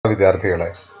വിദ്യാർത്ഥികളെ,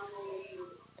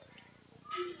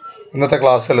 ഇന്നത്തെ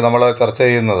ക്ലാസ്സിൽ നമ്മൾ ചർച്ച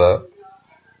ചെയ്യുന്നത്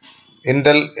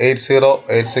ഇന്റൽ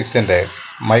 8086ന്റെ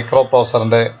മൈക്രോ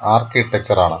പ്രോസസറിന്റെ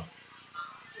ആർക്കിടെക്ചറാണ്.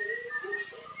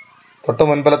 തൊട്ട്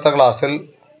മുൻപിലത്തെ ക്ലാസ്സിൽ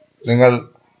നിങ്ങൾ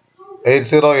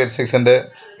 8086ന്റെ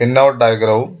പിൻഔട്ട്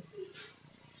ഡയഗ്രവും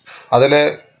അതിലെ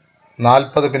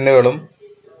 40 പിന്നുകളും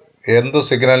എന്തു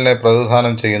സിഗ്നലിനെ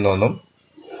പ്രതിനിധാനം ചെയ്യുന്നുവെന്നും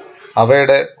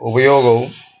അവയുടെ ഉപയോഗവും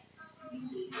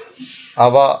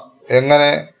അവ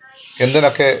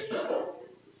എന്തിനൊക്കെ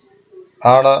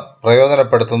ആണ്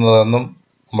പ്രയോജനപ്പെടുത്തുന്നതെന്നും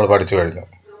നമ്മൾ പഠിച്ചു കഴിഞ്ഞു.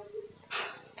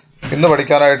 ഇന്ന്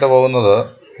പഠിക്കാനായിട്ട് പോകുന്നത്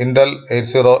ഇന്റൽ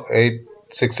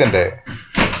 8086ന്റെ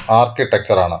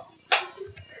ആർക്കിടെക്ചറാണ്.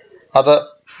 അത്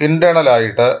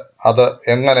ഇന്റേണലായിട്ട് അത്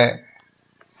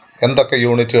എന്തൊക്കെ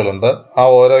യൂണിറ്റുകളുണ്ട്, ആ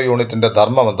ഓരോ യൂണിറ്റിന്റെ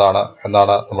ധർമ്മം എന്താണ്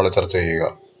എന്നാണ് നമ്മൾ ചർച്ച ചെയ്യുക.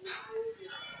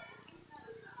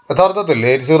 യഥാർത്ഥത്തിൽ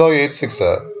 8086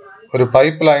 ഒരു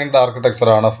പൈപ്പ് ലൈൻഡ്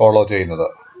ആർക്കിടെക്ചറാണ് ഫോളോ ചെയ്യുന്നത്.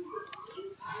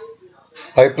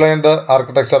 പൈപ്പ് ലൈൻഡ്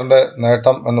ആർക്കിടെക്ചറിന്റെ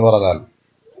നേട്ടം എന്ന് പറഞ്ഞാൽ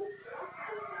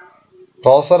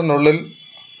പ്രോസസറിനുള്ളിൽ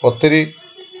ഒത്തിരി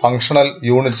ഫങ്ഷണൽ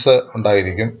യൂണിറ്റ്സ്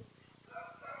ഉണ്ടായിരിക്കും.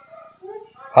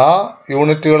 ആ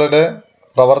യൂണിറ്റുകളുടെ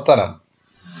പ്രവർത്തനം,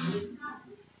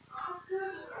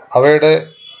 അവയുടെ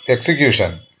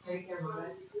എക്സിക്യൂഷൻ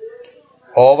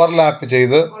ഓവർലാപ്പ്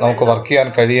ചെയ്ത് നമുക്ക് വർക്ക് ചെയ്യാൻ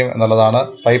കഴിയും എന്നുള്ളതാണ്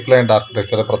പൈപ്പ് ലൈൻഡ്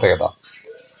ആർക്കിടെക്ചറുടെ പ്രത്യേകത.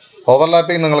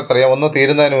 ഓവർലാപ്പിംഗ് നിങ്ങൾക്കറിയാം, ഒന്ന്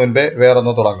തീരുന്നതിന് മുൻപേ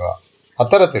വേറൊന്ന് തുടങ്ങുക.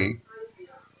 അത്തരത്തിൽ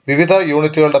വിവിധ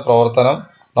യൂണിറ്റുകളുടെ പ്രവർത്തനം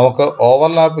നമുക്ക്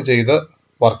ഓവർലാപ്പ് ചെയ്ത്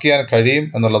വർക്ക് ചെയ്യാൻ കഴിയും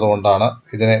എന്നുള്ളത് കൊണ്ടാണ്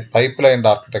ഇതിനെ പൈപ്പ് ലൈൻഡ്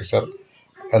ആർക്കിടെക്ചർ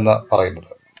എന്ന്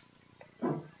പറയുന്നത്.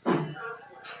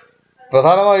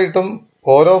 പ്രധാനമായിട്ടും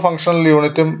ഓരോ ഫങ്ഷണൽ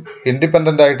യൂണിറ്റും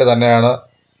ഇൻഡിപെൻഡൻ്റ് ആയിട്ട് തന്നെയാണ്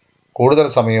കൂടുതൽ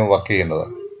സമയവും വർക്ക് ചെയ്യുന്നത്.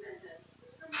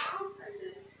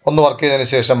 ഒന്ന് വർക്ക് ചെയ്തതിന്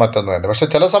ശേഷം മറ്റൊന്ന് തന്നെ. പക്ഷെ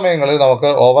ചില സമയങ്ങളിൽ നമുക്ക്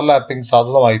ഓവർലാപ്പിംഗ്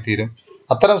സാധ്യതമായി തീരും.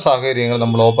 അത്തരം സാഹചര്യങ്ങൾ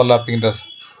നമ്മൾ ഓവർലാപ്പിംഗിന്റെ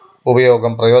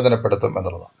ഉപയോഗം പ്രയോജനപ്പെടുത്തും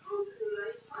എന്നുള്ളതാണ്.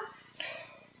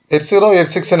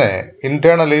 8086നെ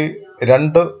ഇന്റേണലി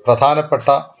 2 പ്രധാനപ്പെട്ട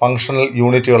ഫങ്ഷണൽ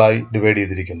യൂണിറ്റുകളായി ഡിവൈഡ്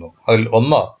ചെയ്തിരിക്കുന്നു. അതിൽ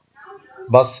ഒന്ന്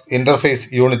ബസ് ഇന്റർഫേസ്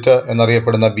യൂണിറ്റ്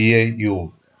എന്നറിയപ്പെടുന്ന BIU,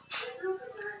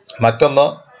 മറ്റൊന്ന്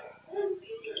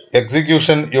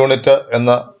എക്സിക്യൂഷൻ യൂണിറ്റ്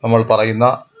എന്ന് നമ്മൾ പറയുന്ന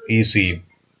ECU.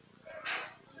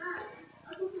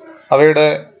 അവയുടെ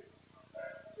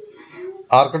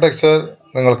ആർക്കിടെക്ചർ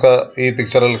നിങ്ങൾക്ക് ഈ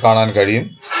പിക്ചറിൽ കാണാൻ കഴിയും.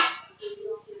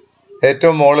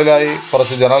 ഏറ്റവും മുകളിലായി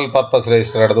കുറച്ച് ജനറൽ പർപ്പസ്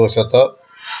രജിസ്റ്റർ ഇടതുവശത്ത്.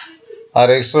 ആ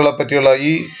രജിസ്റ്ററുകളെ പറ്റിയുള്ള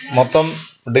ഈ മൊത്തം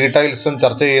ഡീറ്റെയിൽസും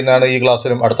ചർച്ച ചെയ്യുന്നതാണ് ഈ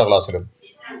ക്ലാസ്സിലും അടുത്ത ക്ലാസ്സിലും.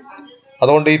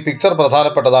 അതുകൊണ്ട് ഈ പിക്ചർ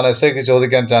പ്രധാനപ്പെട്ടതാണ്. എസ്ഐക്ക്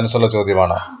ചോദിക്കാൻ ചാൻസ് ഉള്ള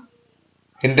ചോദ്യമാണ്.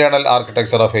 Internal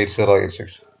architecture of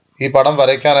 8086. ഈ പടം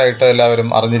വരയ്ക്കാനായിട്ട് എല്ലാവരും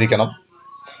അറിഞ്ഞിരിക്കണം.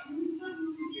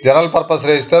 ജനറൽ പർപ്പസ്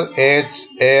രജിസ്റ്റർ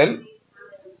AHAL,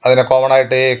 അതിനെ കോമൺ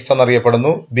ആയിട്ട് AX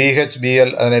എന്നറിയപ്പെടുന്നു. BHBL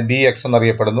അതിനെ BX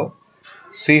എന്നറിയപ്പെടുന്നു.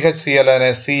 CHCL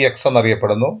അതിനെ CX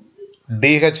എന്നറിയപ്പെടുന്നു.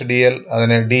 DHDL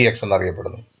അതിനെ DX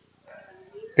എന്നറിയപ്പെടുന്നു.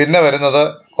 പിന്നെ വരുന്നത്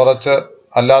കുറച്ച്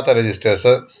അല്ലാത്ത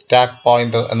രജിസ്റ്റേഴ്സ്. സ്റ്റാക്ക്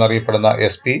പോയിന്റർ എന്നറിയപ്പെടുന്ന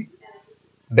SP,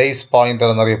 ബേസ് പോയിന്റർ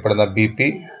എന്നറിയപ്പെടുന്ന BP,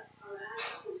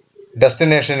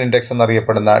 ഡെസ്റ്റിനേഷൻ ഇൻഡെക്സ്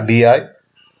എന്നറിയപ്പെടുന്ന DI,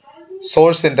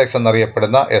 സോഴ്സ് ഇൻഡെക്സ്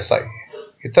എന്നറിയപ്പെടുന്ന SI.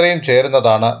 ഇത്രയും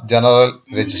ചേരുന്നതാണ് ജനറൽ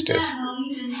രജിസ്റ്റേഴ്സ്.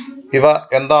 ഇവ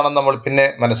എന്താണെന്ന് നമ്മൾ പിന്നെ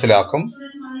മനസ്സിലാക്കും.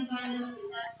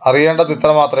 അറിയേണ്ടത് ഇത്ര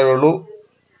മാത്രമേ ഉള്ളൂ.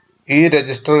 ഈ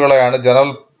രജിസ്റ്ററുകളെയാണ് ജനറൽ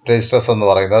രജിസ്റ്റേഴ്സ് എന്ന്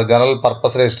പറയുന്നത്. ജനറൽ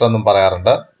പർപ്പസ് രജിസ്റ്റർ എന്നും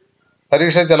പറയാറുണ്ട്.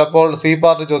 പരീക്ഷ ചിലപ്പോൾ C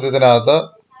പാർട്ട് ചോദ്യത്തിനകത്ത്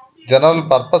ജനറൽ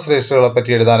പർപ്പസ് രജിസ്റ്ററുകളെ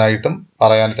പറ്റി എഴുതാനായിട്ടും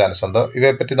പറയാൻ ചാൻസ് ഉണ്ട്.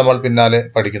 ഇവയെപ്പറ്റി നമ്മൾ പിന്നാലെ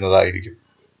പഠിക്കുന്നതായിരിക്കും.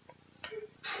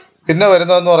 പിന്നെ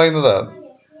വരുന്നതെന്ന് പറയുന്നത്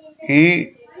ഈ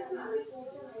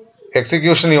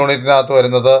എക്സിക്യൂഷൻ യൂണിറ്റിനകത്ത്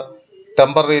വരുന്നത്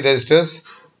temporary registers,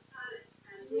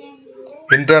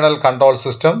 internal control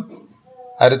system,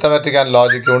 arithmetic and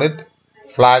logic unit,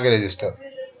 flag register.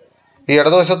 ഈ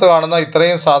ഇടതുവശത്ത് കാണുന്ന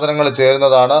ഇത്രയും സാധനങ്ങൾ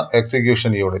ചേരുന്നതാണ്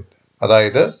എക്സിക്യൂഷൻ യൂണിറ്റ്.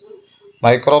 അതായത്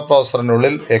മൈക്രോ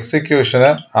പ്രോസസറിനുള്ളിൽ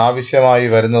എക്സിക്യൂഷന് ആവശ്യമായി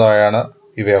വരുന്നതായാണ്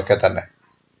ഇവയൊക്കെ തന്നെ.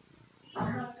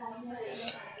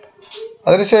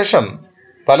 അതിനുശേഷം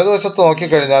വലതുവശത്ത്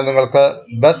നോക്കിക്കഴിഞ്ഞാൽ നിങ്ങൾക്ക്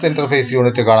ബസ് ഇന്റർഫേസ്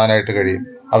യൂണിറ്റ് കാണാനായിട്ട് കഴിയും.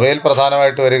 അവയിൽ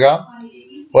പ്രധാനമായിട്ട് വരിക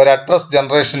ഒരു അഡ്രസ്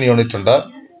ജനറേഷൻ യൂണിറ്റ് ഉണ്ട്.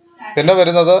 പിന്നെ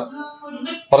വരുന്നത്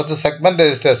കുറച്ച് സെഗ്മെന്റ്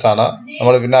രജിസ്റ്റേഴ്സ് ആണ്,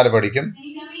 നമ്മൾ പിന്നാലെ പഠിക്കും.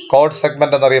 കോഡ്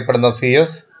സെഗ്മെന്റ് എന്നറിയപ്പെടുന്ന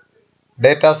CS,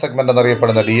 ഡേറ്റ സെഗ്മെന്റ്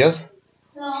എന്നറിയപ്പെടുന്ന DS,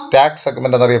 സ്റ്റാക്ക്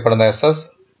സെഗ്മെന്റ് എന്നറിയപ്പെടുന്ന SS,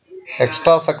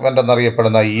 എക്സ്ട്രാ സെഗ്മെന്റ്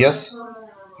എന്നറിയപ്പെടുന്ന ES,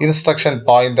 ഇൻസ്ട്രക്ഷൻ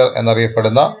പോയിന്റർ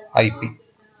എന്നറിയപ്പെടുന്ന IP.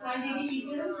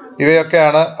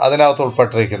 ഇവയൊക്കെയാണ് അതിനകത്ത്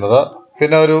ഉൾപ്പെട്ടിരിക്കുന്നത്.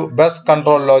 പിന്നെ ഒരു ബസ്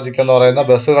കൺട്രോൾ ലോജിക് എന്ന് പറയുന്ന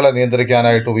ബസ്സുകളെ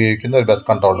നിയന്ത്രിക്കാനായിട്ട് ഉപയോഗിക്കുന്ന ഒരു ബസ്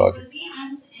കൺട്രോൾ ലോജിക്.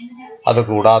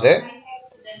 അതുകൂടാതെ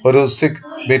ഒരു 6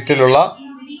 ബിറ്റിലുള്ള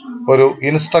ഒരു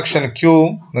ഇൻസ്ട്രക്ഷൻ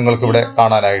ക്യൂവും നിങ്ങൾക്കിവിടെ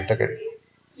കാണാനായിട്ട് കഴിയും.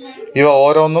 ഇവ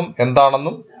ഓരോന്നും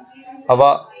എന്താണെന്നും അവ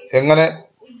എങ്ങനെ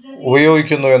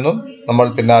ഉപയോഗിക്കുന്നു എന്നും നമ്മൾ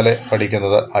പിന്നാലെ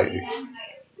പഠിക്കുന്നത് ആയിരിക്കും.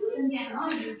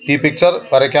 ഈ പിക്ചർ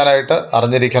വരയ്ക്കാനായിട്ട്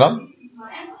അറിഞ്ഞിരിക്കണം.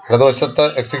 ഇടതുവശത്ത്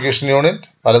എക്സിക്യൂഷൻ യൂണിറ്റ്,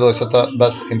 വലതുവശത്ത്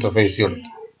ബസ് ഇന്റർഫേസ് യൂണിറ്റ്.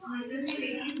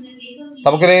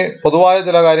 നമുക്കിനി പൊതുവായ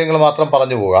ചില കാര്യങ്ങൾ മാത്രം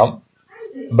പറഞ്ഞു പോകാം.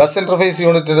 ബസ് ഇന്റർഫേസ്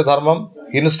യൂണിറ്റിന്റെ ധർമ്മം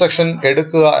ഇൻസ്ട്രക്ഷൻ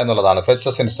എടുക്കുക എന്നുള്ളതാണ്.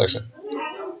 Fetches instruction.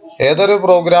 ഏതൊരു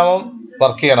പ്രോഗ്രാമും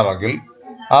വർക്ക് ചെയ്യണമെങ്കിൽ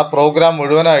ആ പ്രോഗ്രാം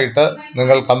മുഴുവനായിട്ട്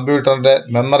നിങ്ങൾ കമ്പ്യൂട്ടറിന്റെ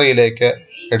മെമ്മറിയിലേക്ക്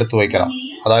എടുത്തു വയ്ക്കണം.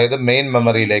 അതായത് മെയിൻ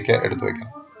മെമ്മറിയിലേക്ക് എടുത്തു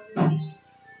വയ്ക്കണം.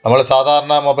 നമ്മൾ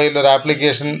സാധാരണ മൊബൈലിൽ ഒരു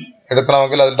ആപ്ലിക്കേഷൻ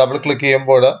എടുക്കണമെങ്കിൽ അതിൽ ഡബിൾ ക്ലിക്ക്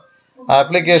ചെയ്യുമ്പോൾ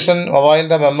ആപ്ലിക്കേഷൻ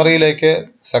മൊബൈലിന്റെ മെമ്മറിയിലേക്ക്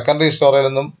സെക്കൻഡറി സ്റ്റോറേജിൽ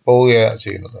നിന്നും പോവുകയാണ്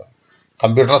ചെയ്യുന്നത്.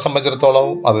 കമ്പ്യൂട്ടറിനെ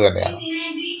സംബന്ധിച്ചിടത്തോളവും അത് തന്നെയാണ്.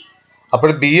 അപ്പോൾ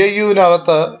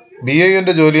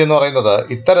BIUവിന്റെ ജോലി എന്ന് പറയുന്നത്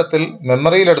ഇത്തരത്തിൽ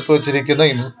മെമ്മറിയിൽ എടുത്തു വച്ചിരിക്കുന്ന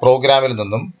പ്രോഗ്രാമിൽ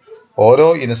നിന്നും ഓരോ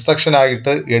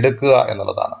ഇൻസ്ട്രക്ഷനായിട്ട് എടുക്കുക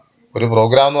എന്നുള്ളതാണ്. ഒരു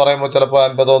പ്രോഗ്രാം എന്ന് പറയുമ്പോൾ ചിലപ്പോൾ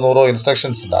 50 or 100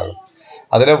 ഇൻസ്ട്രക്ഷൻസ് ഉണ്ടാകും.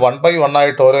 അതിലെ 1 by 1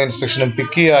 ആയിട്ട് ഓരോ ഇൻസ്ട്രക്ഷനും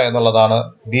പിക്ക് ചെയ്യുക എന്നുള്ളതാണ്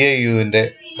BIUവിന്റെ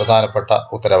പ്രധാനപ്പെട്ട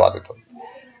ഉത്തരവാദിത്വം.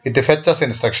 It fetches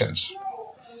instructions.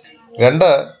 2,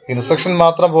 ഇൻസ്ട്രക്ഷൻ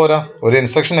മാത്രം പോരാ. ഒരു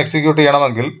ഇൻസ്ട്രക്ഷൻ എക്സിക്യൂട്ട്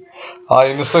ചെയ്യണമെങ്കിൽ ആ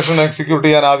ഇൻസ്ട്രക്ഷൻ എക്സിക്യൂട്ട്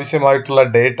ചെയ്യാൻ ആവശ്യമായിട്ടുള്ള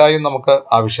ഡേറ്റയും നമുക്ക്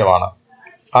ആവശ്യമാണ്.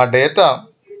 ആ ഡേറ്റ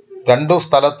 2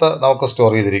 സ്ഥലത്ത് നമുക്ക്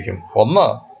സ്റ്റോർ ചെയ്തിരിക്കും. ഒന്ന്,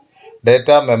 ഡേറ്റ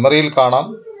മെമ്മറിയിൽ കാണാം.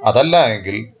 അതല്ല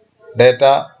എങ്കിൽ ഡേറ്റ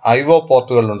IO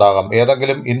പോർട്ടുകളിൽ ഉണ്ടാകാം.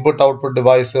 ഏതെങ്കിലും ഇൻപുട്ട് ഔട്ട്പുട്ട്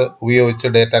ഡിവൈസ് ഉപയോഗിച്ച്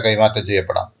ഡേറ്റ കൈമാറ്റം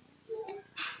ചെയ്യപ്പെടാം.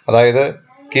 അതായത്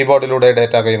കീബോർഡിലൂടെ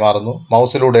ഡേറ്റ കൈമാറുന്നു,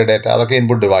 മൗസിലൂടെ ഡേറ്റ, അതൊക്കെ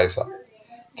ഇൻപുട്ട് ഡിവൈസാണ്.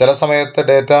 ചില സമയത്ത്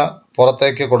ഡേറ്റ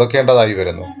പുറത്തേക്ക് കൊടുക്കേണ്ടതായി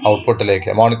വരുന്നു, ഔട്ട്പുട്ടിലേക്ക്,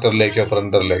 മോണിറ്ററിലേക്കോ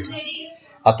പ്രിന്ററിലേക്കോ.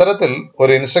 അത്തരത്തിൽ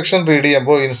ഒരു ഇൻസ്ട്രക്ഷൻ റീഡ്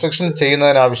ചെയ്യുമ്പോൾ ഇൻസ്ട്രക്ഷൻ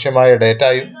ചെയ്യുന്നതിനാവശ്യമായ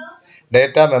ഡേറ്റയും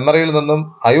ഡേറ്റ മെമ്മറിയിൽ നിന്നും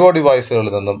IO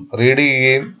ഡിവൈസുകളിൽ നിന്നും റീഡ്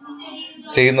ചെയ്യുകയും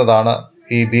ചെയ്യുന്നതാണ്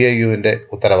ഈ BIUവിന്റെ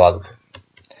ഉത്തരവാദിത്വം.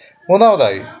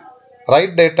 മൂന്നാമതായി,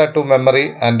 right data to memory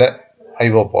and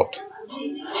IO port.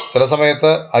 ചില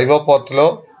സമയത്ത് IO പോർട്ടിലോ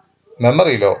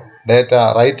മെമ്മറിയിലോ ഡേറ്റ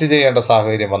റൈറ്റ് ചെയ്യേണ്ട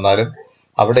സാഹചര്യം വന്നാലും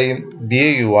അവിടെയും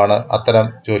BIU ആണ് അത്തരം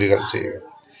ജോലികൾ ചെയ്യുക.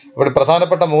 ഇവിടെ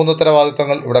പ്രധാനപ്പെട്ട 3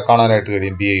 ഉത്തരവാദിത്തങ്ങൾ ഇവിടെ കാണാനായിട്ട്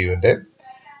കഴിയും BIUവിന്റെ.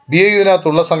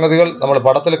 BIUവിനകത്തുള്ള സംഗതികൾ നമ്മൾ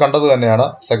പടത്തിൽ കണ്ടത് തന്നെയാണ്.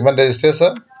 Segment registers,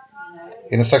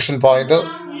 instruction pointer,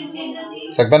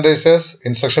 segment registers,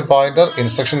 instruction pointer,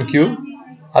 instruction Q,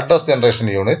 address generation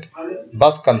unit,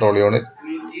 bus control unit.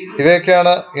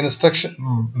 ഇവയൊക്കെയാണ്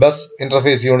ബസ്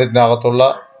ഇന്റർഫേസ് യൂണിറ്റിനകത്തുള്ള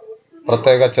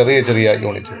പ്രത്യേക ചെറിയ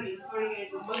unit.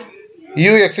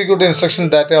 EU execute instruction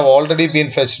data have already been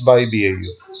fetched by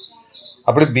BIU.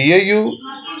 അപ്പോൾ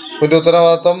BIUവിന്റെ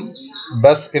ഉത്തരവാദിത്വം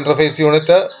ബസ് ഇന്റർഫേസ്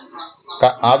യൂണിറ്റ്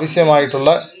ആവശ്യമായിട്ടുള്ള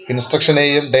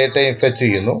ഇൻസ്ട്രക്ഷനെയും ഡേറ്റയും fetch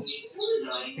ചെയ്യുന്നു.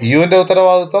 യുവിന്റെ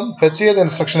ഉത്തരവാദിത്വം fetch ചെയ്ത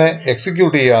ഇൻസ്ട്രക്ഷനെ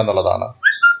execute ചെയ്യുക എന്നുള്ളതാണ്.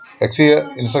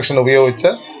 ഇൻസ്ട്രക്ഷൻ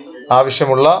ഉപയോഗിച്ച്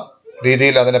ആവശ്യമുള്ള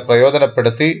രീതിയിൽ അതിനെ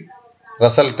പ്രയോജനപ്പെടുത്തി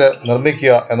റിസൾട്ട്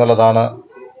നിർമ്മിക്കുക എന്നുള്ളതാണ്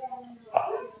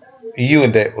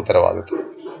EUവിന്റെ ഉത്തരവാദിത്വം.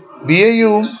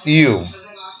 BIUവും EUവും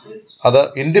അത്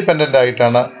ഇൻഡിപെൻഡന്റ്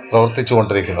ആയിട്ടാണ് പ്രവർത്തിച്ചു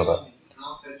കൊണ്ടിരിക്കുന്നത്.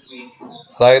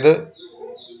 അതായത്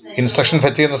ഇൻസ്ട്രക്ഷൻ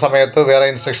ഫെച്ച് ചെയ്യുന്ന സമയത്ത് വേറെ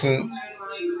ഇൻസ്ട്രക്ഷൻ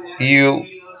EU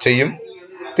ചെയ്യും,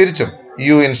 തിരിച്ചും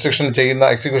EU ഇൻസ്ട്രക്ഷൻ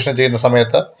എക്സിക്യൂഷൻ ചെയ്യുന്ന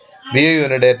സമയത്ത്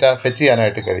BIUവിന് ഡേറ്റ ഫെച്ച്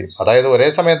ചെയ്യാനായിട്ട് കഴിയും. അതായത് ഒരേ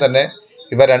സമയം തന്നെ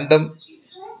ഇവ രണ്ടും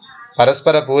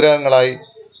പരസ്പര പൂരകങ്ങളായി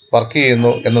വർക്ക്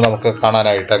ചെയ്യുന്നു എന്ന് നമുക്ക്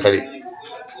കാണാനായിട്ട് കഴിയും.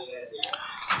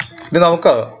 ഇനി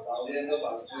നമുക്ക്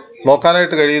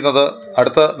നോക്കാനായിട്ട് കഴിയുന്നത്,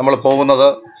 അടുത്ത് നമ്മൾ പോകുന്നത്,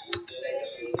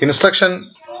 ഇൻസ്ട്രക്ഷൻ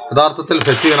യഥാർത്ഥത്തിൽ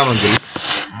ഫെച്ച് ചെയ്യണമെങ്കിൽ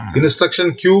ഇൻസ്ട്രക്ഷൻ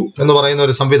ക്യൂ എന്ന് പറയുന്ന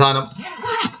ഒരു സംവിധാനം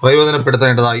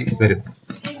പ്രയോജനപ്പെടുത്തേണ്ടതായി വരും.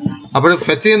 അപ്പോൾ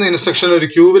ഫെച്ച് ചെയ്യുന്ന ഇൻസ്ട്രക്ഷൻ ഒരു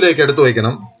ക്യൂവിലേക്ക് എടുത്തു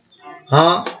വയ്ക്കണം. ആ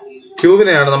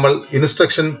ക്യൂവിനെയാണ് നമ്മൾ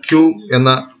ഇൻസ്ട്രക്ഷൻ ക്യൂ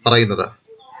എന്ന് പറയുന്നത്.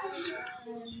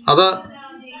 അത്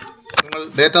നിങ്ങൾ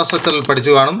ഡേറ്റ സ്ട്രക്ചറിൽ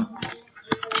പഠിച്ചു കാണും.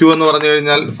 ക്യൂ എന്ന് പറഞ്ഞു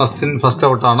കഴിഞ്ഞാൽ ഫസ്റ്റ് ഇൻ ഫസ്റ്റ്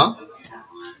ഔട്ട് ആണ്.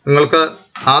 നിങ്ങൾക്ക്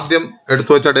ആദ്യം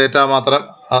എടുത്തു വെച്ച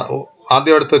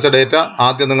ഡേറ്റ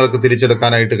ആദ്യം നിങ്ങൾക്ക്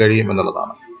തിരിച്ചെടുക്കാനായിട്ട് കഴിയും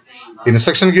എന്നുള്ളതാണ്.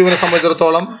 ഇൻസ്ട്രക്ഷൻ ക്യൂവിനെ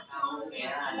സംബന്ധിച്ചിടത്തോളം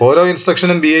ഓരോ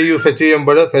ഇൻസ്ട്രക്ഷനും BIU ഫെച്ച്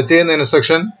ചെയ്യുമ്പോൾ ഫെച്ച് ചെയ്യുന്ന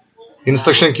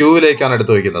ഇൻസ്ട്രക്ഷൻ ക്യൂവിലേക്കാണ്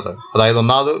എടുത്തു വയ്ക്കുന്നത്. അതായത്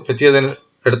ഒന്നാമത് ഫെച്ച്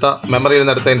ചെയ്ത മെമ്മറിയിൽ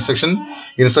നിന്ന് എടുത്ത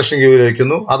ഇൻസ്ട്രക്ഷൻ ക്യൂവിൽ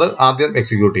വയ്ക്കുന്നു, അത് ആദ്യം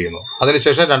എക്സിക്യൂട്ട് ചെയ്യുന്നു.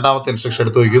 അതിനുശേഷം രണ്ടാമത്തെ ഇൻസ്ട്രക്ഷൻ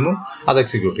എടുത്തു വയ്ക്കുന്നു, അത്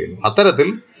എക്സിക്യൂട്ട് ചെയ്യുന്നു. അത്തരത്തിൽ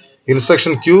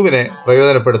ഇൻസ്ട്രക്ഷൻ ക്യൂവിനെ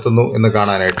പ്രയോജനപ്പെടുത്തുന്നു എന്ന്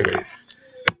കാണാനായിട്ട് കഴിയും.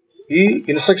 ഈ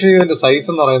ഇൻസ്ട്രക്ഷൻ ക്യൂവിന്റെ സൈസ്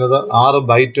എന്ന് പറയുന്നത് 6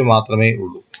 ബൈറ്റ് മാത്രമേ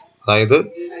ഉള്ളൂ. അതായത്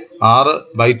 6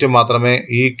 ബൈറ്റ് മാത്രമേ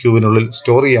ഈ ക്യൂവിനുള്ളിൽ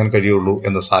സ്റ്റോർ ചെയ്യാൻ കഴിയുള്ളൂ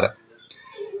എന്ന് സാരം.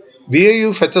 BIU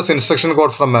fetches instruction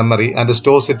code from memory and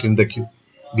stores it in the queue.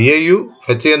 BIU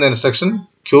fetch ചെയ്യുന്ന ഇൻസ്ട്രക്ഷൻ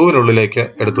ക്യൂവിനുള്ളിലേക്ക്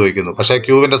എടുത്തു വയ്ക്കുന്നു. പക്ഷേ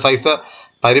ക്യൂവിന്റെ സൈസ്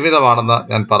പരിമിതമാണെന്ന്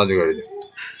ഞാൻ പറഞ്ഞു കഴിഞ്ഞു.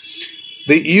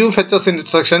 The EU fetches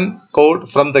instruction code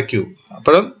from the queue.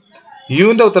 അപ്പോഴും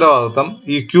യുവിന്റെ ഉത്തരവാദിത്വം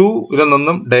ഈ ക്യൂവിൽ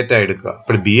നിന്നും ഡേറ്റ എടുക്കുക.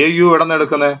 അപ്പോൾ BAU എവിടെ നിന്ന്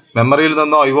എടുക്കുന്നത്? മെമ്മറിയിൽ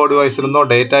നിന്നോ IO ഡിവൈസിൽ നിന്നോ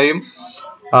ഡേറ്റയും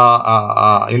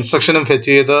ഇൻസ്ട്രക്ഷനും ഫെച്ച്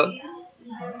ചെയ്ത്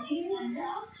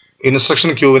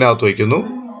ഇൻസ്ട്രക്ഷൻ ക്യൂവിനകത്ത് വയ്ക്കുന്നു.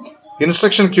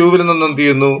 ഇൻസ്ട്രക്ഷൻ ക്യൂവിൽ നിന്ന് എന്ത്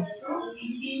ചെയ്യുന്നു?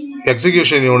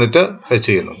 എക്സിക്യൂഷൻ യൂണിറ്റ് ഫെച്ച്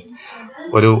ചെയ്യുന്നു.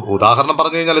 ഒരു ഉദാഹരണം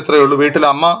പറഞ്ഞു കഴിഞ്ഞാൽ ഇത്രയേ ഉള്ളൂ. വീട്ടിൽ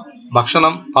അമ്മ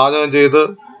ഭക്ഷണം പാചകം ചെയ്ത്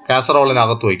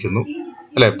കാസറോളിനകത്ത് വയ്ക്കുന്നു,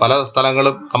 അല്ലെ? പല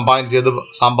സ്ഥലങ്ങളും കമ്പൈൻ ചെയ്ത്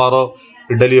സാമ്പാറോ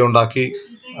ഇഡ്ഡലിയോ ഉണ്ടാക്കി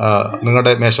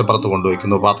നിങ്ങളുടെ മേശപ്പുറത്ത്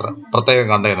കൊണ്ടുവയ്ക്കുന്നു. പാത്രം പ്രത്യേകം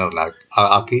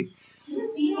കണ്ടെയ്നറിലാക്കി.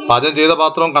 പാചകം ചെയ്ത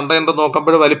പാത്രവും കണ്ടെയ്നർ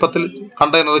നോക്കുമ്പോൾ വലിപ്പത്തിൽ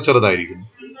കണ്ടെയ്നർ ചെറുതായിരിക്കും.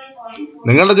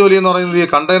 നിങ്ങളുടെ ജോലി എന്ന് പറയുന്നത് ഈ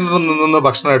കണ്ടെയ്നറിൽ നിന്ന്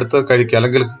ഭക്ഷണം എടുത്ത് കഴിക്കുക,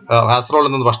 അല്ലെങ്കിൽ കാസറോളിൽ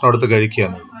നിന്ന് ഭക്ഷണം എടുത്ത് കഴിക്കുക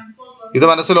എന്നുള്ളത്. ഇത്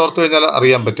മനസ്സിൽ ഓർത്തു കഴിഞ്ഞാൽ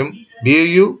അറിയാൻ പറ്റും.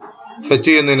 BAU ഫെച്ച്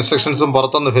ചെയ്യുന്ന ഇൻസ്ട്രക്ഷൻസും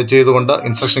പുറത്തുനിന്ന് ഫെച്ച് ചെയ്തുകൊണ്ട്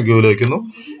ഇൻസ്ട്രക്ഷൻ ക്യൂവിൽ വയ്ക്കുന്നു.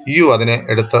 യു അതിനെ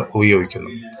എടുത്ത് ഉപയോഗിക്കുന്നു.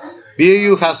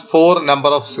 BAU has 4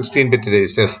 number of 16-bit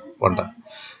registers ഉണ്ട്.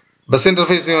 ബസ്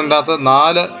ഇന്റർഫേസ് യൂണിറ്റിനകത്ത്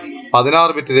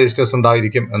 16 ബിറ്റ് രജിസ്റ്റേഴ്സ്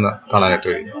ഉണ്ടായിരിക്കും എന്ന് കാണാനായിട്ട്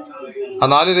കഴിയും. ആ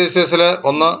 4 രജിസ്റ്റേഴ്സിൽ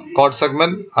ഒന്ന് കോഡ്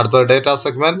സെഗ്മെന്റ്, അടുത്തത് data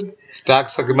segment,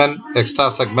 stack segment, extra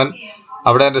segment.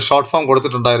 അവിടെ അതിന്റെ ഷോർട്ട് ഫോം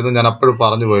കൊടുത്തിട്ടുണ്ടായിരുന്നു, ഞാൻ അപ്പോഴും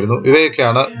പറഞ്ഞു പോയിരുന്നു.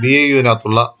 ഇവയൊക്കെയാണ്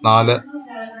BAUവിനകത്തുള്ള 4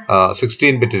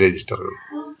 16-bit രജിസ്റ്ററുകൾ.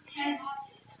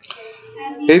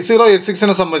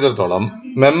 8086നെ സംബന്ധിച്ചിടത്തോളം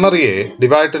മെമ്മറിയെ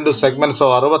ഡിവൈഡ് ഇൻറ്റു സെഗ്മെന്റ്സ്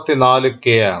 64K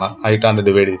ആയിട്ടാണ്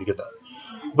ഡിവൈഡ് ചെയ്തിരിക്കുന്നത്.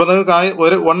 ഇപ്പൊ നിങ്ങൾക്ക്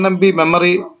ഒരു 1 MB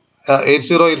മെമ്മറി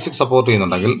 8086 സപ്പോർട്ട്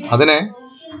ചെയ്യുന്നുണ്ടെങ്കിൽ അതിനെ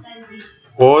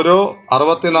ഓരോ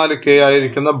 64K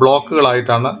ആയിരിക്കുന്ന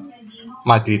ബ്ലോക്കുകളായിട്ടാണ്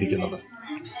മാറ്റിയിരിക്കുന്നത്.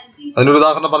 അതിനൊരു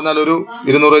ഉദാഹരണം പറഞ്ഞാൽ ഒരു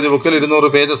 200 പേജ് ബുക്കിൽ 200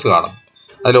 പേജസ് കാണും.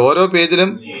 അതിൽ ഓരോ പേജിലും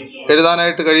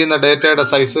എഴുതാനായിട്ട് കഴിയുന്ന ഡേറ്റയുടെ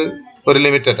സൈസ് ഒരു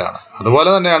ലിമിറ്റഡ് ആണ്. അതുപോലെ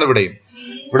തന്നെയാണ് ഇവിടെയും.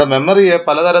 ഇവിടെ മെമ്മറിയെ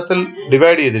പലതരത്തിൽ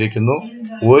ഡിവൈഡ് ചെയ്തിരിക്കുന്നു.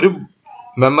 ഒരു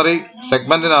മെമ്മറി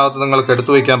സെഗ്മെന്റിനകത്ത് നിങ്ങൾക്ക്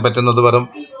എടുത്തു വയ്ക്കാൻ പറ്റുന്നത് വെറും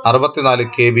 64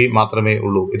 KB മാത്രമേ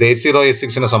ഉള്ളൂ. ഇത്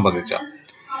 8086നെ സംബന്ധിച്ച.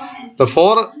 The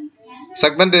 4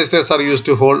 segment registers are used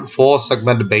to hold 4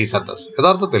 segment base address.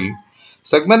 യഥാർത്ഥത്തിൽ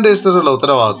സെഗ്മെന്റ് രജിസ്റ്ററുകളുടെ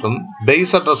ഉത്തരവാദിത്വം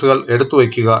ബേസ് അഡ്രസ്സുകൾ എടുത്തു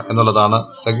വയ്ക്കുക എന്നുള്ളതാണ്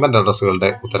സെഗ്മെന്റ് അഡ്രസ്സുകളുടെ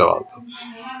ഉത്തരവാദിത്വം.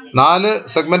 4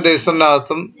 സെഗ്മെന്റ്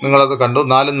രജിസ്റ്ററിനകത്തും നിങ്ങളത് കണ്ടു,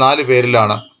 4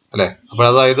 പേരിലാണ്, അല്ലെ? അപ്പോൾ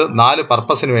അതായത് 4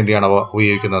 പർപ്പസിന് വേണ്ടിയാണ് അവ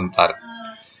ഉപയോഗിക്കുന്നത് താരം.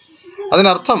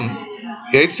 അതിനർത്ഥം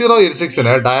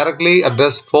 8086ന് directly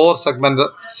address 4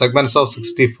 segments of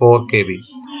 64 KB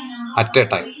at A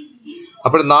time.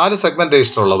 അപ്പോൾ 4 സെഗ്മെന്റ്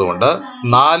രജിസ്റ്റർ ഉള്ളതുകൊണ്ട്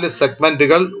 4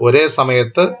 സെഗ്മെന്റുകൾ ഒരേ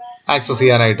സമയത്ത് ആക്സസ്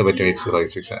ചെയ്യാനായിട്ട് പറ്റും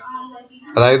 8086ന്.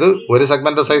 അതായത് ഒരു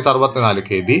സെഗ്മെന്റ് സൈസ് 64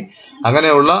 KB.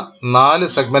 അങ്ങനെയുള്ള 4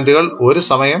 സെഗ്മെന്റുകൾ ഒരു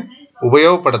സമയം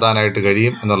ഉപയോഗപ്പെടുത്താനായിട്ട്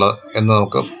കഴിയും എന്ന്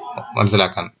നമുക്ക്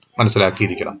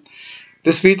മനസ്സിലാക്കിയിരിക്കണം.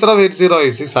 This feature of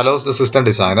 8086 allows the system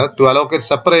designer to allocate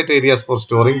separate areas for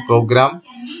storing program,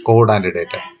 code and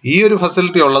data. ഈ ഒരു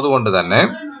ഫെസിലിറ്റി ഉള്ളത് കൊണ്ട് തന്നെ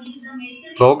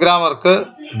പ്രോഗ്രാമർക്ക്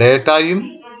ഡേറ്റയും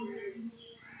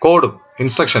കോഡും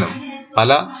ഇൻസ്ട്രക്ഷനും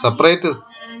പല സെപ്പറേറ്റ്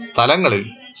സ്ഥലങ്ങളിൽ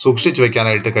സൂക്ഷിച്ചു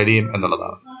വെക്കാനായിട്ട് കഴിയും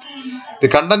എന്നുള്ളതാണ്. The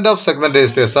content of segment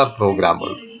registers R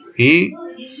programmable. ഈ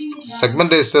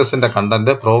സെഗ്മെന്റ് രജിസ്റ്റേഴ്സിന്റെ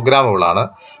കണ്ടന്റ് പ്രോഗ്രാമബിൾ ആണ്.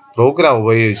 പ്രോഗ്രാം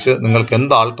ഉപയോഗിച്ച് നിങ്ങൾക്ക്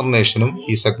എന്ത് ആൾട്ടർനേഷനും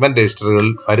ഈ സെഗ്മെന്റ് രജിസ്റ്ററുകളിൽ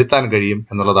വരുത്താൻ കഴിയും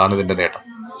എന്നുള്ളതാണ് ഇതിന്റെ നേട്ടം.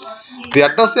 The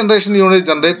address generation unit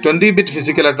generate 20-bit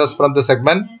physical address from the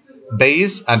segment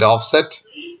base and offset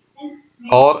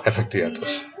or effective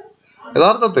address.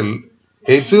 യഥാർത്ഥത്തിൽ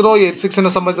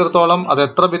 8086നെ സംബന്ധിച്ചിടത്തോളം അത്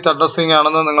എത്ര ബിറ്റ് അഡ്രസ്സിംഗ്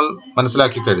ആണെന്ന് നിങ്ങൾ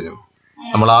മനസ്സിലാക്കി കഴിഞ്ഞു.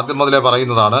 നമ്മൾ ആദ്യം മുതലേ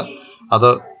പറയുന്നതാണ്.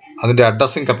 അതിന്റെ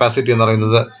അഡ്രസ്സിംഗ് കപ്പാസിറ്റി എന്ന്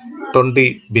പറയുന്നത് 20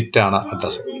 ബിറ്റ് ആണ്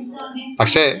അഡ്രസ്സിംഗ്.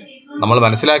 പക്ഷേ നമ്മൾ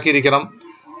മനസ്സിലാക്കിയിരിക്കണം,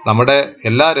 നമ്മുടെ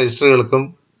എല്ലാ രജിസ്റ്ററുകൾക്കും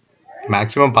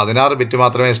മാക്സിമം 16 ബിറ്റ്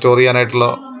മാത്രമേ സ്റ്റോർ ചെയ്യാനായിട്ടുള്ള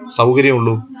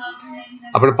സൗകര്യമുള്ളൂ.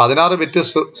 അപ്പോൾ 16 ബിറ്റ്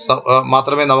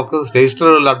മാത്രമേ നമുക്ക്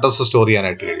രജിസ്റ്ററുകളിൽ അഡ്രസ്സ് സ്റ്റോർ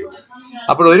ചെയ്യാനായിട്ട് കഴിയുള്ളൂ.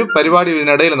 അപ്പോൾ ഒരു പരിപാടി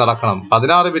ഇതിനിടയിൽ നടക്കണം.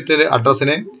 16 ബിറ്റ്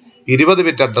അഡ്രസ്സിനെ 20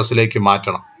 ബിറ്റ് അഡ്രസ്സിലേക്ക്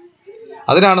മാറ്റണം.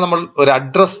 അതിനാണ് നമ്മൾ ഒരു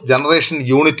അഡ്രസ് ജനറേഷൻ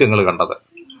യൂണിറ്റ് നിങ്ങൾ കണ്ടത്.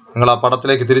 നിങ്ങൾ ആ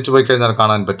പടത്തിലേക്ക് തിരിച്ചു പോയി കഴിഞ്ഞാൽ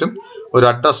കാണാൻ പറ്റും. ഒരു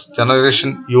അഡ്രസ് ജനറേഷൻ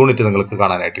യൂണിറ്റ് നിങ്ങൾക്ക്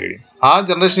കാണാനായിട്ട് കഴിയും. ആ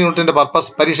ജനറേഷൻ യൂണിറ്റിന്റെ പർപ്പസ്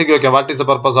പരീക്ഷയ്ക്ക് വയ്ക്കാം. What is the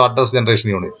purpose of address generation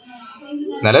unit?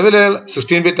 നിലവിലെ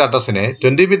 16 ബിറ്റ് അഡ്രസ്സിനെ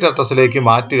 20 ബിറ്റ് അഡ്രസ്സിലേക്ക്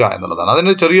മാറ്റുക എന്നുള്ളതാണ്.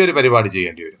 അതിന് ചെറിയൊരു പരിപാടി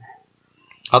ചെയ്യേണ്ടി വരും.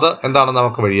 അത് എന്താണെന്ന്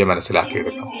നമുക്ക് വഴിയെ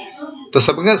മനസ്സിലാക്കിയെടുക്കാം. The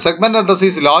segment address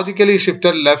is logically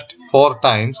shifted left 4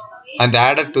 times and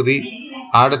added to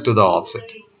the offset.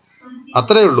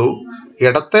 അത്രയേ ഉള്ളൂ.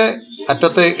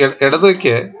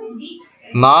 ഇടത്തേക്ക്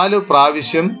 4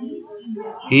 പ്രാവശ്യം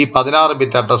ഈ 16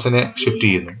 ബിറ്റ് അഡ്രസ്സിനെ ഷിഫ്റ്റ്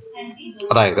ചെയ്യുന്നു.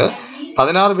 അതായത്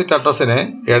 16 ബിറ്റ് അഡ്രസ്സിനെ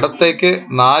ഇടത്തേക്ക്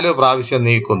 4 പ്രാവശ്യം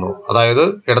നീക്കുന്നു. അതായത്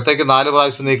ഇടത്തേക്ക് 4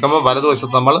 പ്രാവശ്യം നീക്കുമ്പോൾ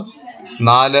വലതുവശത്ത് നമ്മൾ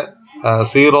 4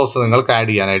 സീറോസ് നിങ്ങൾക്ക്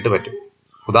ആഡ് ചെയ്യാനായിട്ട് പറ്റും.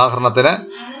 ഉദാഹരണത്തിന്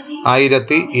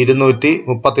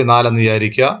 1234 എന്ന്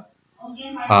വിചാരിക്കുക,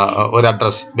 ഒരു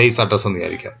അഡ്രസ് ബേസ് അഡ്രസ് എന്ന്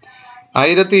വിചാരിക്കുക.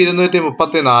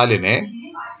 1234നെ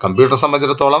കമ്പ്യൂട്ടർ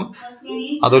സംബന്ധിച്ചിടത്തോളം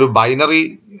അതൊരു ബൈനറി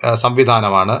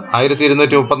സംവിധാനമാണ്.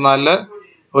 1234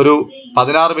 ഒരു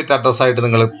 16 ബിറ്റ് അഡ്രസ്സായിട്ട്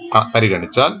നിങ്ങൾ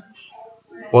പരിഗണിച്ചാൽ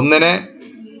 1-നെ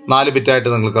 4 ബിറ്റായിട്ട്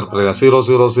നിങ്ങൾക്ക് റെപ്രസെന്റ് ചെയ്യാം.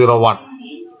 0001.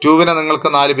 2-നെ നിങ്ങൾക്ക്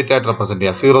 4 ബിറ്റായിട്ട് റെപ്രസെന്റ്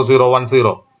ചെയ്യാം.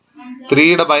 0010.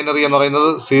 3യുടെ ബൈനറി എന്ന് പറയുന്നത്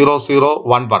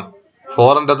 0011.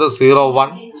 4-ൻ്റെത്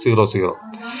 0100.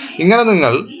 ഇങ്ങനെ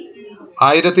നിങ്ങൾ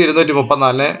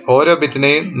 1234-നെ ഓരോ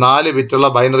ബിറ്റിനെയും 4 ബിറ്റുള്ള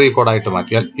ബൈനറി കോഡായിട്ട്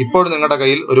മാറ്റിയാൽ ഇപ്പോൾ നിങ്ങളുടെ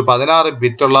കയ്യിൽ ഒരു 16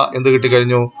 ബിറ്റുള്ള എന്ത്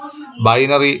കിട്ടിക്കഴിഞ്ഞു?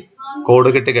 Binary code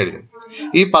കിട്ടിക്കഴിഞ്ഞു.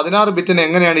 ഈ 16 ബിറ്റിനെ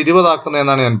എങ്ങനെയാണ് 20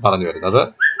 ആക്കുന്നതെന്നാണ് ഞാൻ പറഞ്ഞു വരുന്നത്.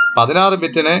 16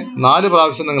 ബിറ്റിനെ 4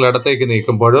 പ്രാവശ്യം നിങ്ങൾ ഇടത്തേക്ക്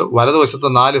നീക്കുമ്പോൾ വലതുവശത്ത്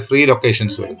 4 ഫ്രീ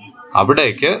ലൊക്കേഷൻസ് വരുന്നു.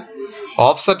 അവിടേക്ക്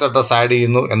ഓഫ്സെറ്റ് അഡ്രസ് ആഡ്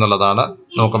ചെയ്യുന്നു എന്നുള്ളതാണ്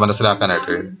നമുക്ക് മനസ്സിലാക്കാനായിട്ട്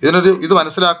കഴിയും. ഇത്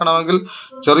മനസ്സിലാക്കണമെങ്കിൽ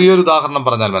ചെറിയൊരു ഉദാഹരണം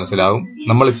പറഞ്ഞാൽ മനസ്സിലാവും.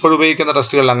 നമ്മൾ ഇപ്പോൾ ഉപയോഗിക്കുന്ന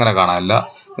ടെക്സ്റ്റുകളിൽ അങ്ങനെ കാണാനില്ല.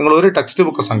 നിങ്ങൾ ഒരു ടെക്സ്റ്റ്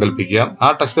ബുക്ക് സങ്കല്പിക്കുക. ആ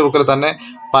ടെക്സ്റ്റ് ബുക്കിൽ തന്നെ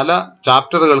പല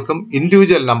ചാപ്റ്ററുകൾക്കും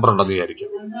ഇൻഡിവിജ്വൽ നമ്പർ ഉണ്ടെന്ന്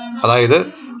വിചാരിക്കാം. അതായത്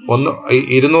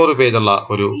 200 പേജുള്ള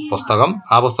ഒരു പുസ്തകം.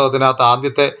 ആ പുസ്തകത്തിനകത്ത്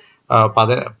ആദ്യത്തെ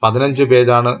 15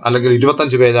 പേജാണ് അല്ലെങ്കിൽ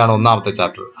 25 പേജാണ് ഒന്നാമത്തെ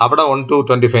ചാപ്റ്റർ. അവിടെ 1 to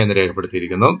 25 എന്ന്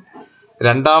രേഖപ്പെടുത്തിയിരിക്കുന്നു.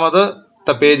 രണ്ടാമത്തെ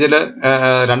പേജിൽ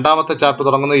രണ്ടാമത്തെ ചാപ്റ്റർ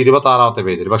തുടങ്ങുന്നത് 26ാമത്തെ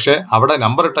പേജിൽ. പക്ഷെ അവിടെ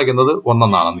നമ്പർ ഇട്ടേക്കുന്നത് 1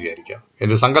 എന്നാണെന്ന് വിചാരിക്കാം.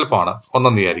 ഒരു സങ്കല്പമാണ്. 1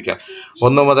 എന്ന് വിചാരിക്കാം.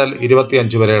 1 മുതൽ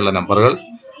 25 വരെയുള്ള നമ്പറുകൾ,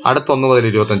 അടുത്ത 1 മുതൽ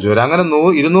 25 വരെ. അങ്ങനെ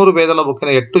 200 പേജുള്ള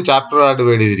ബുക്കിനെ 8 ചാപ്റ്ററുകളായിട്ട്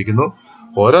ഡിവൈഡ് ചെയ്തിരിക്കുന്നു.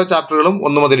 ഓരോ ചാപ്റ്ററുകളും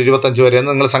 1 മുതൽ 25 വരെ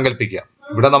എന്ന് നിങ്ങൾ സങ്കല്പിക്കുക.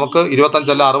 ഇവിടെ നമുക്ക്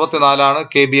 25 അല്ല 64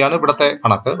 KB ആണ് ഇവിടുത്തെ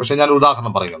കണക്ക്. പക്ഷെ ഞാൻ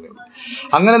ഉദാഹരണം പറയുന്നതേ ഉള്ളൂ.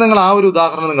 അങ്ങനെ നിങ്ങൾ ആ ഒരു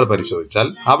ഉദാഹരണം നിങ്ങൾ പരിശോധിച്ചാൽ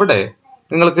അവിടെ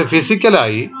നിങ്ങൾക്ക്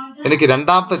ഫിസിക്കലായി എനിക്ക്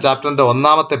രണ്ടാമത്തെ ചാപ്റ്ററിന്റെ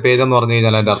 1ാമത്തെ പേജ് എന്ന് പറഞ്ഞു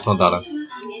കഴിഞ്ഞാൽ അതിന്റെ അർത്ഥം എന്താണ്?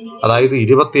 അതായത്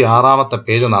 26ാമത്തെ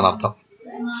പേജ് എന്നാണ് അർത്ഥം.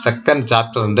 സെക്കൻഡ്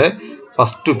ചാപ്റ്ററിന്റെ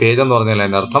ഫസ്റ്റ് പേജ് എന്ന് പറഞ്ഞാൽ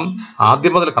അതിന്റെ അർത്ഥം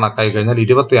ആദ്യം മുതൽ കണക്കായി കഴിഞ്ഞാൽ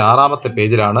 26ാമത്തെ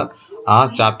പേജിലാണ് ആ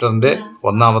ചാപ്റ്ററിന്റെ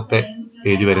 1ാമത്തെ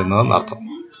പേജ് വരുന്നതെന്ന് അർത്ഥം.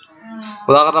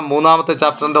 ഉദാഹരണം 3ാമത്തെ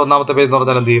ചാപ്റ്ററിന്റെ 1ാമത്തെ പേജ് എന്ന്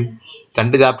പറഞ്ഞാൽ എന്ത് ചെയ്യും?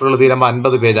 2 ചാപ്റ്ററുകൾ തീരുമ്പോൾ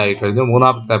 50 പേജ് ആയി കഴിഞ്ഞു.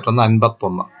 3ാമത്തെ ചാപ്റ്ററിന്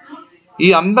 51. ഈ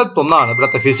 51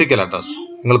 ഇവിടുത്തെ ഫിസിക്കൽ അഡ്രസ്.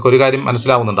 നിങ്ങൾക്ക് ഒരു കാര്യം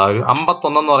മനസ്സിലാവുന്നുണ്ടാവും.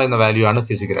 51 എന്ന് പറയുന്ന വാല്യൂ ആണ്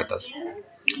ഫിസിക്കൽ അഡ്രസ്.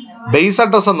 ബേസ്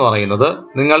അഡ്രസ് എന്ന് പറയുന്നത്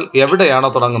നിങ്ങൾ എവിടെയാണോ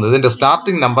തുടങ്ങുന്നത്, ഇതിന്റെ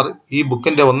സ്റ്റാർട്ടിംഗ് നമ്പർ ഈ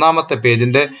ബുക്കിന്റെ 1ാമത്തെ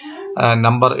പേജിന്റെ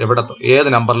നമ്പർ ഏത്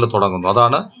നമ്പറിൽ തുടങ്ങുന്നു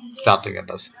അതാണ് സ്റ്റാർട്ടിംഗ്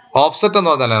അഡ്രസ്. ഓഫ്സെറ്റ് എന്ന്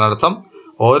പറഞ്ഞാൽ അതിനർത്ഥം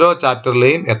ഓരോ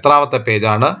ചാപ്റ്ററിലെയും എത്രാമത്തെ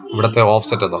പേജാണ് ഇവിടുത്തെ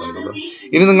ഓഫ്സെറ്റ് എന്ന് പറയുന്നത്.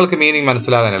 ഇനി നിങ്ങൾക്ക് മീനിങ്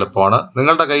മനസ്സിലാകാൻ എളുപ്പമാണ്.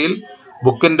 നിങ്ങളുടെ കയ്യിൽ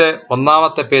ബുക്കിന്റെ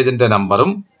 1ാമത്തെ പേജിന്റെ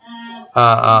നമ്പറും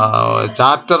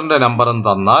ചാപ്റ്ററിന്റെ നമ്പറും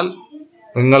തന്നാൽ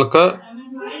നിങ്ങൾക്ക്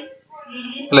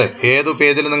അല്ലെ ഏതു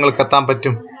പേജിൽ നിങ്ങൾക്ക് എത്താൻ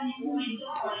പറ്റും?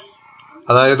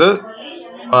 അതായത്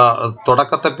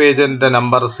തുടക്കത്തെ പേജിന്റെ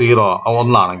നമ്പർ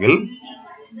 1 ആണെങ്കിൽ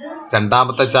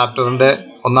രണ്ടാമത്തെ ചാപ്റ്ററിന്റെ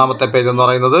 1ാമത്തെ പേജ് എന്ന്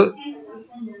പറയുന്നത്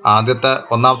ആദ്യത്തെ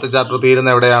 1ാമത്തെ ചാപ്റ്റർ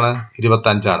തീരുന്ന എവിടെയാണ്?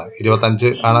 25 ആണ്. 25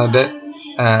 ആണ് അതിന്റെ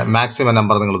മാക്സിമം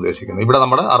നമ്പർ നിങ്ങൾ ഉദ്ദേശിക്കുന്നത്. ഇവിടെ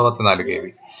നമ്മൾ 64 KB.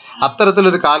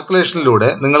 അത്തരത്തിലൊരു കാൽക്കുലേഷനിലൂടെ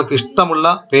നിങ്ങൾക്ക് ഇഷ്ടമുള്ള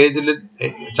പേജിൽ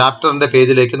ചാപ്റ്ററിന്റെ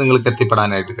പേജിലേക്ക് നിങ്ങൾക്ക്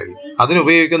എത്തിപ്പെടാനായിട്ട് കഴിയും.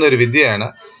 അതിനുപയോഗിക്കുന്ന ഒരു വിദ്യയാണ്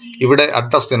ഇവിടെ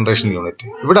അഡ്രസ് ജനറേഷൻ യൂണിറ്റ്.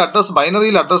 ഇവിടെ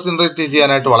ബൈനറിയിൽ അഡ്രസ് ജനറേറ്റ്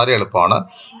ചെയ്യാനായിട്ട് വളരെ എളുപ്പമാണ്.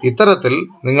 ഇത്തരത്തിൽ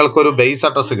നിങ്ങൾക്കൊരു ബേസ്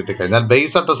അഡ്രസ് കിട്ടിക്കഴിഞ്ഞാൽ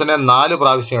ബേസ് അഡ്രസ്സിനെ 4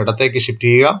 പ്രാവശ്യം ഇടത്തേക്ക് ഷിഫ്റ്റ്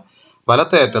ചെയ്യുക,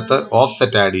 വലത്തെ അറ്റത്ത്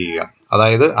ഓഫ്സെറ്റ് ആഡ് ചെയ്യുക.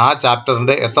 അതായത് ആ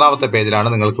ചാപ്റ്ററിന്റെ എത്രാമത്തെ പേജിലാണ്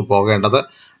നിങ്ങൾക്ക് പോകേണ്ടത്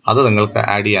അത് നിങ്ങൾക്ക്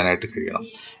ആഡ് ചെയ്യാനായിട്ട് കഴിയണം.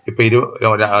 ഇപ്പൊ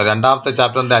 2ാമത്തെ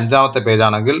ചാപ്റ്ററിന്റെ 5ാമത്തെ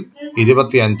പേജാണെങ്കിൽ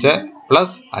 25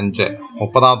 + 5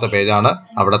 30ാമത്തെ പേജാണ്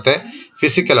അവിടുത്തെ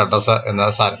ഫിസിക്കൽ അഡ്രസ് എന്ന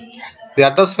സാധനം. The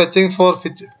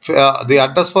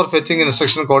address for fetching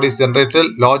instruction code is generated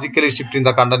logically shifting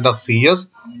the content of CS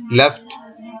left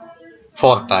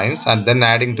 4 times and then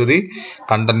adding to the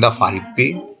content of IP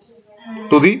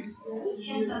to the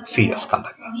CS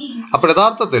content. അപ്പോൾ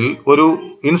യഥാർത്ഥത്തിൽ ഒരു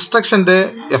ഇൻസ്ട്രക്ഷന്റെ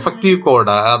എഫക്റ്റീവ്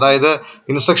കോഡ്, അതായത്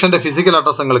ഇൻസ്ട്രക്ഷന്റെ physical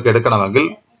address നിങ്ങൾക്ക് എടുക്കണമെങ്കിൽ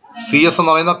CS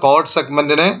എന്ന് പറയുന്ന കോഡ്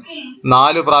സെഗ്മെന്റിനെ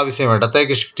 4 പ്രാവശ്യം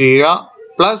ഇടത്തേക്ക് ഷിഫ്റ്റ് ചെയ്യുക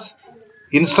പ്ലസ്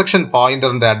ഇൻസ്ട്രക്ഷൻ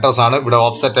പോയിന്ററിന്റെ അഡ്രസ് ആണ് ഇവിടെ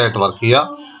ഓഫ്സെറ്റ് ആയിട്ട് വർക്ക്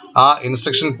ചെയ്യുക. ആ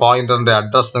ഇൻസ്ട്രക്ഷൻ പോയിന്ററിന്റെ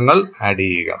അഡ്രസ് നിങ്ങൾ ആഡ്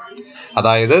ചെയ്യുക.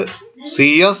 അതായത്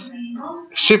CS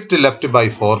shift left by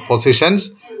 4 positions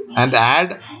and add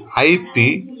IP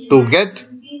to get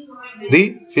the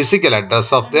physical address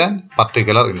of the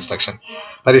particular instruction.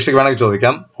 പരീക്ഷയ്ക്ക് വേണമെങ്കിൽ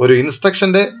ചോദിക്കാം, ഒരു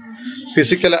ഇൻസ്ട്രക്ഷന്റെ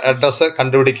ഫിസിക്കൽ അഡ്രസ്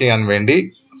കണ്ടുപിടിക്കാൻ വേണ്ടി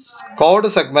കോഡ്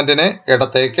സെഗ്മെന്റിനെ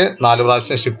ഇടത്തേക്ക് 4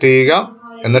 പ്രാവശ്യം ഷിഫ്റ്റ് ചെയ്യുക,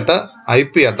 എന്നിട്ട്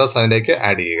IP അഡ്രസ് അതിലേക്ക്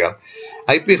ആഡ് ചെയ്യുക.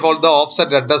 IP hold the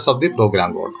offset address of the programme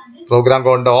code. Programme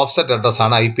കോഡിന്റെ ഓഫ്സെറ്റ് അഡ്രസ്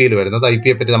ആണ് IP-യിൽ വരുന്നത്.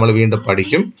 IP-യെ പറ്റി നമ്മൾ വീണ്ടും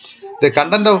പഠിക്കും. The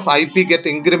content of IP get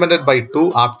incremented by 2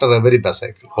 after every bus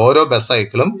cycle. ഓരോ ബസ്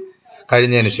സൈക്കിളും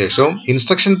കഴിഞ്ഞതിന് ശേഷവും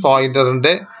ഇൻസ്ട്രക്ഷൻ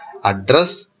പോയിന്ററിന്റെ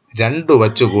അഡ്രസ് 2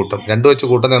 വെച്ച് കൂട്ടും. 2 വെച്ച്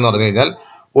കൂട്ടുന്നതെന്ന് പറഞ്ഞു കഴിഞ്ഞാൽ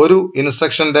ഒരു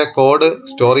ഇൻസ്ട്രക്ഷന്റെ കോഡ്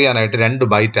സ്റ്റോർ ചെയ്യാനായിട്ട് 2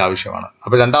 ബൈറ്റ് ആവശ്യമാണ്.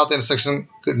 അപ്പോൾ രണ്ടാമത്തെ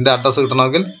ഇൻസ്ട്രക്ഷന്റെ അഡ്രസ്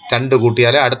കിട്ടണമെങ്കിൽ 2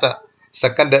 കൂട്ടിയാലേ അടുത്ത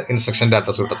സെക്കൻഡ് ഇൻസ്ട്രക്ഷന്റെ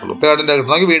അഡ്രസ് കിട്ടത്തുള്ളൂ. തേർഡിന്റെ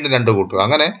കിട്ടണമെങ്കിൽ വീണ്ടും 2 കൂട്ടുക.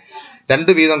 അങ്ങനെ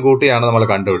രണ്ട് വീതം കൂട്ടിയാണ് നമ്മൾ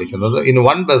കണ്ടുപിടിക്കുന്നത്. In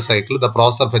one bus cycle the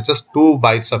processor fetches 2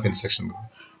 bytes of instruction.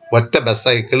 ഒറ്റ ബസ്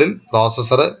സൈക്കിളിൽ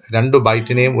പ്രോസസർ 2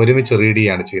 ബൈറ്റിനെയും ഒരുമിച്ച് റീഡ്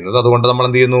ചെയ്യുകയാണ് ചെയ്യുന്നത്. അതുകൊണ്ട് നമ്മൾ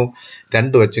എന്ത് ചെയ്യുന്നു,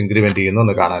 2 വെച്ച് ഇൻക്രിമെന്റ് ചെയ്യുന്നു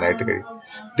എന്ന് കാണാനായിട്ട് കഴിയും.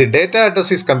 The data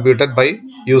address is computed by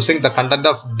using the content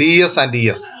of DS and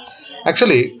ES.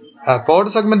 Actually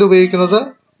code segment ഉപയോഗിക്കുന്നത്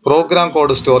പ്രോഗ്രാം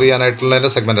കോഡ് സ്റ്റോർ ചെയ്യാനായിട്ടുള്ള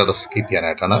സെഗ്മെന്റ് അഡ്രസ് കീപ്പ്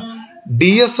ചെയ്യാനായിട്ടാണ്.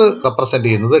 DS റെപ്രസെന്റ്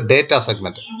ചെയ്യുന്നത് ഡേറ്റ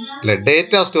സെഗ്മെന്റ് അല്ലെ,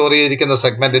 ഡേറ്റ സ്റ്റോർ ചെയ്തിരിക്കുന്ന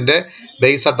സെഗ്മെന്റിന്റെ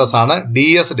ബേസ് അഡ്രസ് ആണ്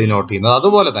DS ഡിനോട്ട് ചെയ്യുന്നത്.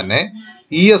 അതുപോലെ തന്നെ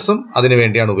ESഉം അതിനു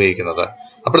വേണ്ടിയാണ് ഉപയോഗിക്കുന്നത്.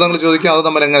 അപ്പോൾ നിങ്ങൾ ചോദിക്കും, അത്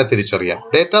നമ്മൾ എങ്ങനെ തിരിച്ചറിയാം?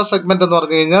 ഡേറ്റ സെഗ്മെന്റ് എന്ന്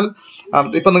പറഞ്ഞു കഴിഞ്ഞാൽ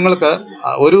ഇപ്പൊ നിങ്ങൾക്ക്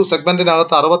ഒരു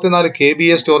സെഗ്മെന്റിനകത്ത് 64 KB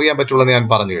സ്റ്റോർ ചെയ്യാൻ പറ്റുള്ളൂ എന്ന് ഞാൻ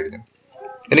പറഞ്ഞു കഴിഞ്ഞു.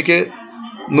 എനിക്ക്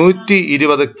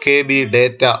 120 KB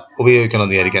ഡേറ്റ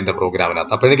ഉപയോഗിക്കണമെന്ന് വിചാരിക്കും എൻ്റെ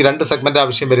പ്രോഗ്രാമിനകത്ത്. അപ്പോൾ എനിക്ക് 2 സെഗ്മെന്റ്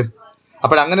ആവശ്യം വരും.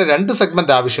 അപ്പോൾ അങ്ങനെ 2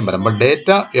 സെഗ്മെന്റ് ആവശ്യം വരുമ്പോൾ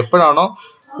ഡേറ്റ എപ്പോഴാണോ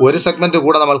ഒരു സെഗ്മെന്റ്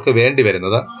കൂടെ നമ്മൾക്ക് വേണ്ടി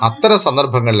വരുന്നത്, അത്തരം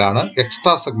സന്ദർഭങ്ങളിലാണ്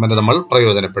എക്സ്ട്രാ സെഗ്മെന്റ് നമ്മൾ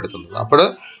പ്രയോജനപ്പെടുത്തുന്നത്. അപ്പോൾ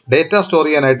ഡേറ്റ സ്റ്റോർ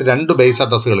ചെയ്യാനായിട്ട് 2 ബേസ്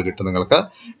അഡ്രസ്സുകൾ കിട്ടും നിങ്ങൾക്ക്.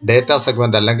 ഡേറ്റ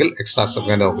സെഗ്മെന്റ് അല്ലെങ്കിൽ എക്സ്ട്രാ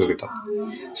സെഗ്മെന്റ് നമുക്ക് കിട്ടും.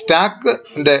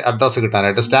 സ്റ്റാക്കിന്റെ അഡ്രസ്സ്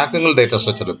കിട്ടാനായിട്ട് സ്റ്റാക്ക് നിങ്ങൾ ഡേറ്റ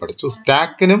സ്ട്രക്ചറിൽ പഠിച്ചു.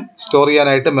 സ്റ്റാക്കിനും സ്റ്റോർ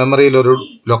ചെയ്യാനായിട്ട് മെമ്മറിയിൽ ഒരു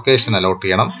ലൊക്കേഷൻ അലോട്ട്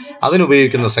ചെയ്യണം.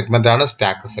 അതിനുപയോഗിക്കുന്ന സെഗ്മെന്റ് ആണ്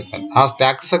സ്റ്റാക്ക് സെഗ്മെന്റ്. ആ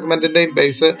സ്റ്റാക്ക് സെഗ്മെന്റിന്റെയും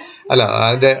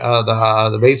അതിന്റെ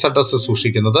ബേസ് അഡ്രസ്സ്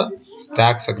സൂക്ഷിക്കുന്നത്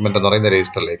സ്റ്റാക്ക് സെഗ്മെന്റ് എന്ന് പറയുന്ന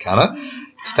രജിസ്റ്ററിലേക്കാണ്.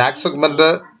 സ്റ്റാക്ക് സെഗ്മെന്റ്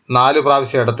 4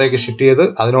 പ്രാവശ്യം ഇടത്തേക്ക് ഷിഫ്റ്റ് ചെയ്ത്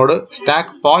അതിനോട്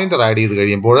സ്റ്റാക്ക് പോയിന്റർ ആഡ് ചെയ്ത്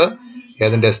കഴിയുമ്പോൾ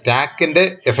അതിന്റെ സ്റ്റാക്കിന്റെ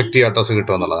എഫക്റ്റീവ് അഡ്രസ്സ്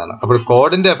കിട്ടുമെന്നുള്ളതാണ്. അപ്പോൾ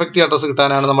കോഡിന്റെ എഫക്റ്റീവ് അഡ്രസ്സ്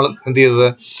കിട്ടാനാണ് നമ്മൾ എന്ത് ചെയ്തത്,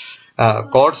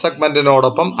 കോഡ്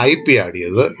സെഗ്മെന്റിനോടൊപ്പം IP ആഡ്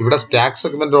ചെയ്തത്. ഇവിടെ സ്റ്റാക്ക്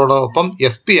സെഗ്മെന്റിനോടൊപ്പം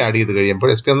SP ആഡ് ചെയ്ത്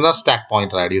കഴിയുമ്പോൾ, SP എന്ന സ്റ്റാക്ക്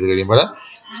പോയിന്റർ ആഡ് ചെയ്ത് കഴിയുമ്പോൾ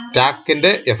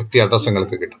സ്റ്റാക്കിന്റെ എഫക്റ്റീവ് അഡ്രസ്സ്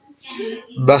നിങ്ങൾക്ക് കിട്ടും.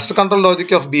 Bus control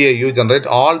logic of BAU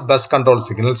generate all bus control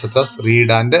signal such as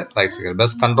read and right signal.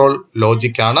 Bus control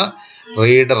logic ആണ്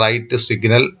റീഡ് റൈറ്റ്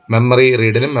സിഗ്നൽ മെമ്മറി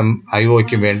റീഡിനും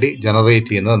IOയ്ക്കും വേണ്ടി generate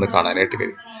ചെയ്യുന്നത് എന്ന് കാണാനായിട്ട്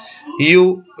കഴിയും.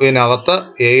 EUവിനകത്ത്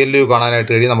ALU കാണാനായിട്ട്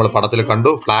കഴിയും. നമ്മൾ പടത്തിൽ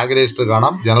കണ്ടു. ഫ്ലാഗ് രജിസ്റ്റർ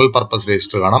കാണാം, ജനറൽ പർപ്പസ്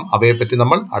രജിസ്റ്റർ കാണാം. അവയെപ്പറ്റി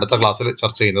നമ്മൾ അടുത്ത ക്ലാസ്സിൽ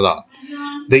ചർച്ച ചെയ്യുന്നതാണ്.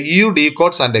 The EU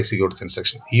decodes and executes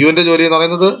instruction. EUവിന്റെ ജോലി എന്ന്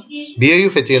പറയുന്നത് BAU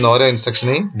ഫെച്ച് ചെയ്യുന്ന ഓരോ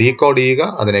ഇൻസ്ട്രക്ഷനെയും ഡീകോഡ് ചെയ്യുക,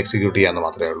 അതിനെ എക്സിക്യൂട്ട് ചെയ്യാന്ന്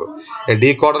മാത്രമേ ഉള്ളൂ. A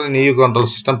decoder in EU control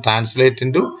system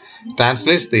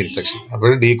translates the instruction.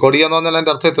 അപ്പോൾ ഡീകോഡ് ചെയ്യുക എന്ന് പറഞ്ഞാൽ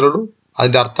അതിന്റെ അർത്ഥം ഇത്രേ ഉള്ളൂ,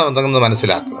 അതിന്റെ അർത്ഥം എന്തെന്ന്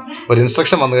മനസ്സിലാക്കുക. ഒരു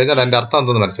ഇൻസ്ട്രക്ഷൻ വന്നു കഴിഞ്ഞാൽ അതിന്റെ അർത്ഥം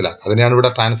എന്തെന്ന് മനസ്സിലാക്കുക. അതിനെയാണ്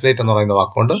ഇവിടെ ട്രാൻസ്ലേറ്റ് എന്ന് പറയുന്ന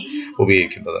വാക്കുകൊണ്ട്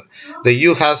ഉപയോഗിക്കുന്നത്. The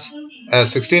EU has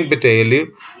 16-bit ALU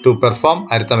to perform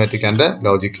arithmetic and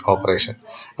logic operation.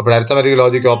 അപ്പോൾ അരിത്തമെറ്റിക്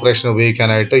ലോജിക് ഓപ്പറേഷൻ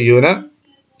ഉപയോഗിക്കാനായിട്ട് EUവിന്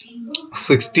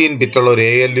 16 ബിറ്റ് ഉള്ള ഒരു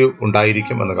ALU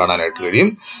ഉണ്ടായിരിക്കും എന്ന് കാണാനായിട്ട് കഴിയും.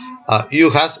 EU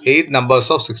has 8 numbers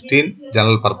of 16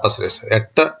 general purpose register.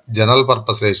 8 general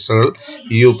purpose രജിസ്റ്ററുകൾ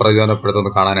EU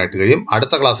പ്രയോജനപ്പെടുത്തുന്നത് കാണാനായിട്ട് കഴിയും.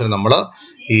 അടുത്ത ക്ലാസ്സിൽ നമ്മൾ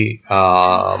ഈ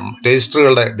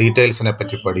രജിസ്റ്ററുകളുടെ ഡീറ്റെയിൽസിനെ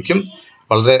പറ്റി പഠിക്കും.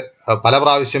 വളരെ പല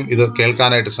പ്രാവശ്യം ഇത്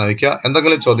കേൾക്കാനായിട്ട് ശ്രമിക്കുക.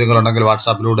 എന്തെങ്കിലും ചോദ്യങ്ങളുണ്ടെങ്കിൽ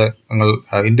വാട്സാപ്പിലൂടെ നിങ്ങൾ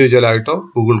ഇൻഡിവിജ്വലായിട്ടോ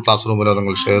ഗൂഗിൾ ക്ലാസ് റൂമിലോ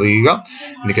നിങ്ങൾ ഷെയർ ചെയ്യുക.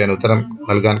 എനിക്ക് അതിന് ഉത്തരം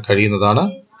നൽകാൻ കഴിയുന്നതാണ്.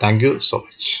 Thank you so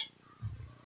much.